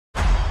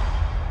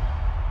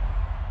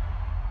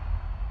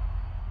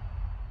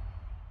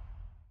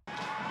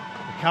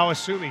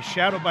Kawasumi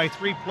shadowed by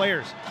 3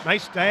 players.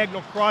 Nice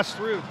diagonal cross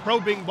through,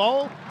 probing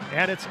ball,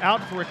 and it's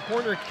out for a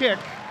corner kick.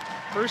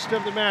 First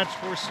of the match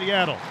for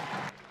Seattle.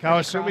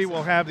 Kawasumi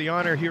will have the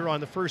honor here on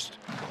the first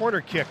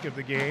corner kick of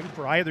the game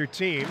for either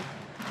team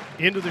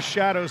into the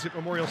shadows at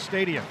Memorial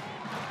Stadium.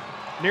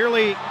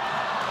 Nearly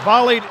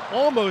volleyed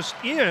almost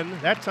in,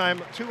 that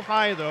time too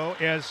high though,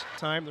 as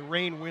time the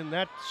Reign win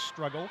that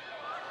struggle.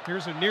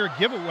 Here's a near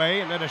giveaway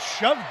and then a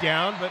shove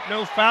down, but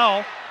no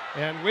foul.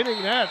 And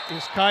winning that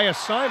is Kaya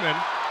Simon.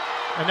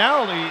 And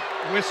now the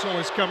whistle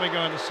is coming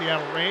on the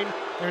Seattle Reign.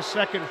 Their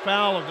second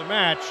foul of the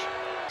match.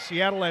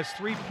 Seattle has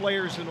 3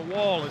 players in the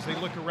wall as they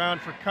look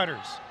around for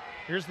cutters.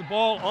 Here's the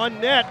ball on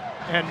net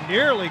and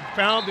nearly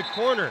found the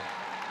corner.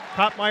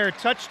 Kottmeyer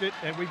touched it,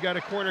 and we've got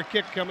a corner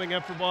kick coming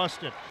up for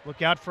Boston.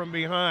 Look out from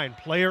behind,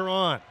 player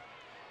on.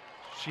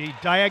 She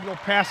diagonal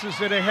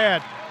passes it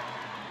ahead.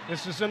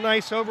 This is a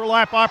nice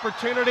overlap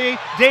opportunity.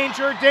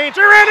 Danger,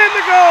 danger, and in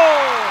the goal!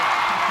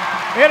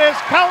 It is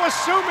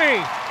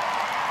Kawasumi.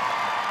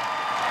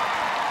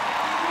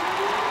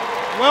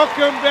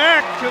 Welcome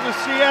back to the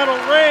Seattle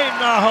Reign,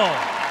 Naho.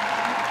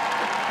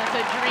 That's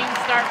a dream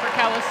start for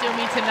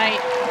Kawasumi tonight.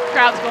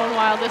 Crowd's going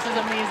wild. This is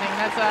amazing.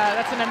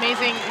 That's an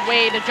amazing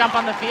way to jump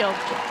on the field.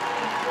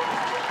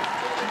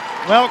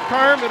 Well,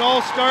 Carm, it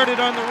all started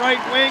on the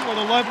right wing with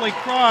a lovely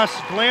cross,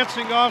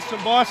 glancing off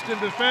some Boston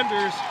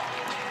defenders.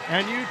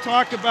 And you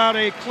talk about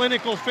a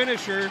clinical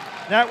finisher,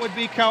 that would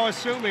be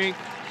Kawasumi.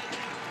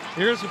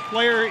 Here's a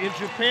player in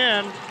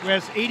Japan who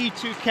has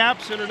 82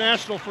 caps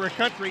international for a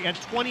country and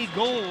 20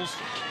 goals.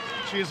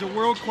 She is a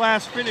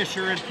world-class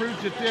finisher and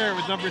proved it there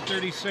with number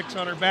 36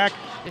 on her back.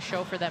 The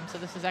show for them, so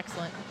this is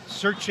excellent.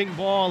 Searching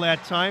ball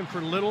that time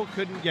for Little,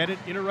 couldn't get it,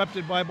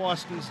 interrupted by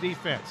Boston's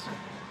defense.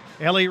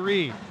 Ellie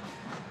Reed,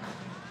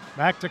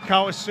 back to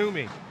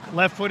Kawasumi.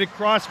 Left-footed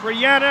cross for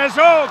Yanez.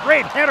 Oh,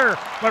 great header,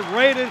 but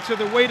right into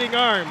the waiting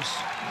arms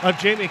of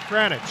Jamie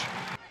Kranich.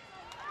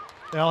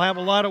 They'll have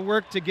a lot of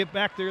work to get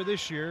back there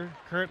this year.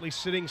 Currently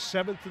sitting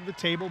 7th in the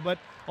table, but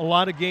a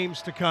lot of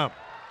games to come.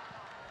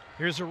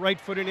 Here's a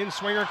right-footed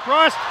in-swinger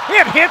cross.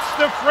 It hits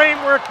the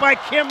framework by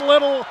Kim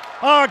Little.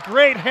 Oh,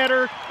 great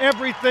header.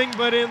 Everything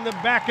but in the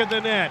back of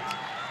the net.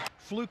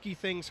 Fluky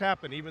things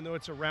happen, even though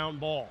it's a round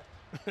ball.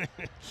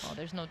 Oh,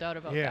 there's no doubt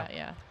about that,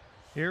 yeah.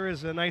 Here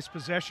is a nice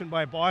possession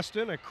by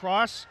Boston. A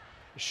cross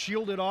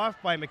shielded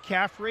off by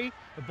McCaffrey.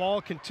 The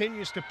ball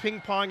continues to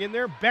ping-pong in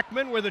there.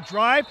 Beckman with a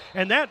drive,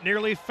 and that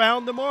nearly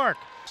found the mark.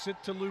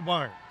 Sit to Lou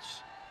Barnes.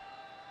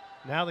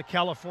 Now the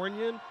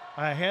Californian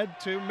ahead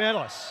to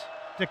Melis.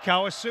 To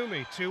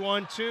Kawasumi,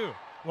 2-on-2.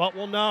 What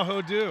will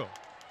Naho do?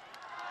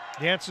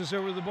 Dances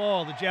over the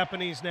ball, the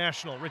Japanese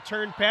national.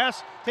 Return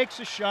pass, takes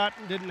a shot,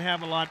 and didn't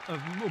have a lot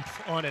of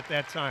oomph on it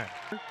that time.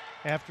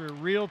 After a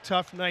real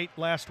tough night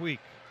last week.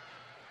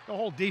 The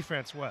whole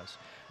defense was.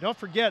 Don't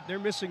forget, they're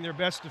missing their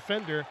best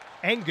defender,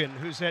 Engen,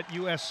 who's at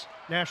U.S.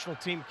 national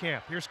team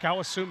camp. Here's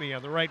Kawasumi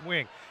on the right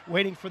wing,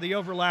 waiting for the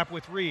overlap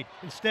with Reed.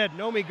 Instead,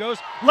 Nomi goes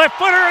left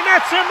footer, and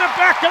that's in the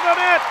back of the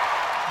net.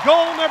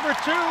 Goal number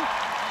 2,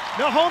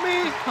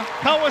 Nahomi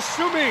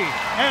Kawasumi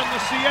and the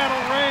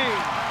Seattle Reign.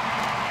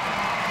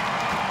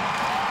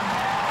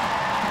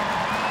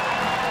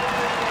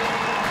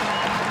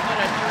 What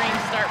a dream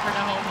start for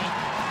Nahomi.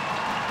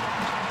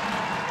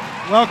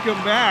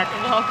 Welcome back.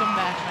 Welcome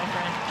back, my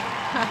friend.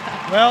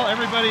 Well,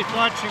 everybody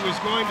thought she was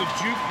going to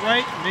juke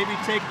right and maybe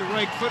take the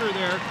right footer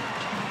there.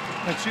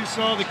 But she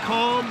saw the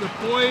calm, the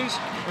poise,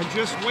 and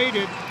just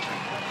waited.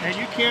 And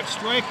you can't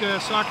strike a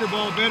soccer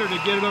ball better to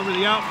get it over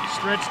the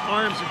outstretched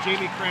arms of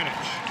Jamie Kranich.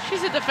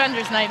 She's a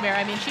defender's nightmare.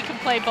 I mean, she can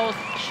play both.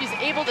 She's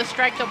able to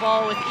strike the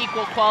ball with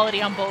equal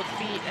quality on both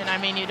feet. And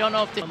I mean, you don't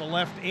know if on the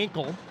left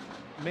ankle,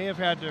 may have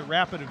had to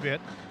wrap it a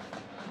bit.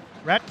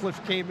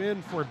 Ratcliffe came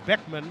in for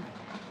Beckman.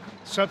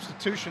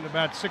 Substitution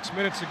about 6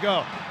 minutes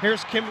ago.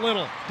 Here's Kim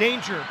Little.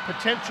 Danger,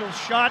 potential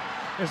shot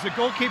as the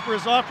goalkeeper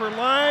is off her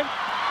line,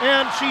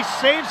 and she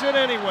saves it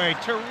anyway.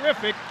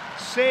 Terrific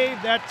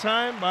save that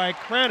time by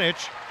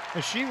Kranich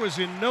as she was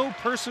in no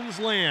person's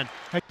land.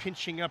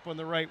 Pinching up on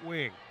the right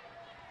wing.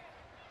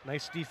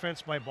 Nice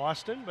defense by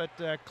Boston, but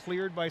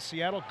cleared by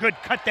Seattle. Good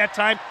cut that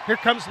time. Here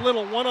comes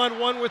Little,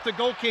 one-on-one with the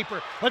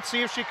goalkeeper. Let's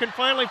see if she can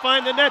finally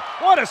find the net.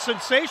 What a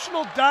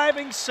sensational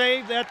diving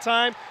save that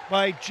time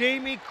by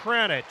Jamie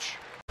Kranich.